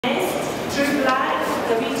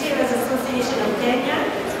production of Kenya.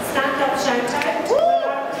 Stand up, shout out to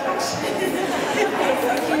our production.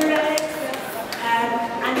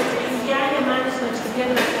 And Yaya management has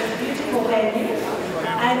given us a beautiful venue.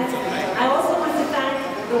 And I also want to thank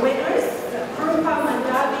the winners, Rupa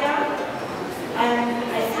Mandavia, and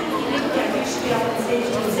I think he should be up on stage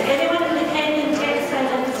too. So anyone in the Kenyan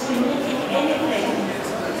textile industry making anything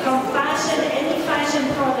from fashion, any fashion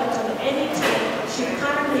product of any type, should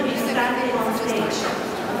currently be standing on stage.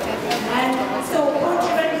 And so, Port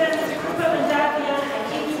residents, Rupa Mandavia,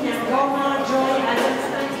 Akiki, Nyangoma, Joy, Adams,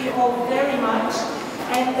 thank you all very much.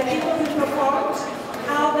 And the people who performed,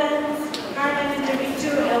 Calvin, Carmen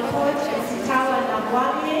Inderitu, Elport, and Sitawa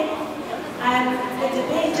Nagwalie. And the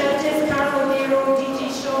debate judges, Carlo Nero, DG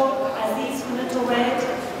Shaw, Aziz from Little Red,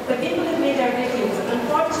 the people who made our videos.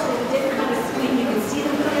 Unfortunately, we didn't have a screen. You can see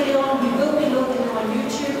them clearly on. We will be loading them on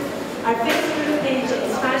YouTube. Our Facebook page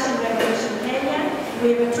is Fashion Revolution Kenya. We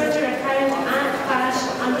have a Twitter account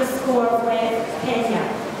 @fash_web Kenya.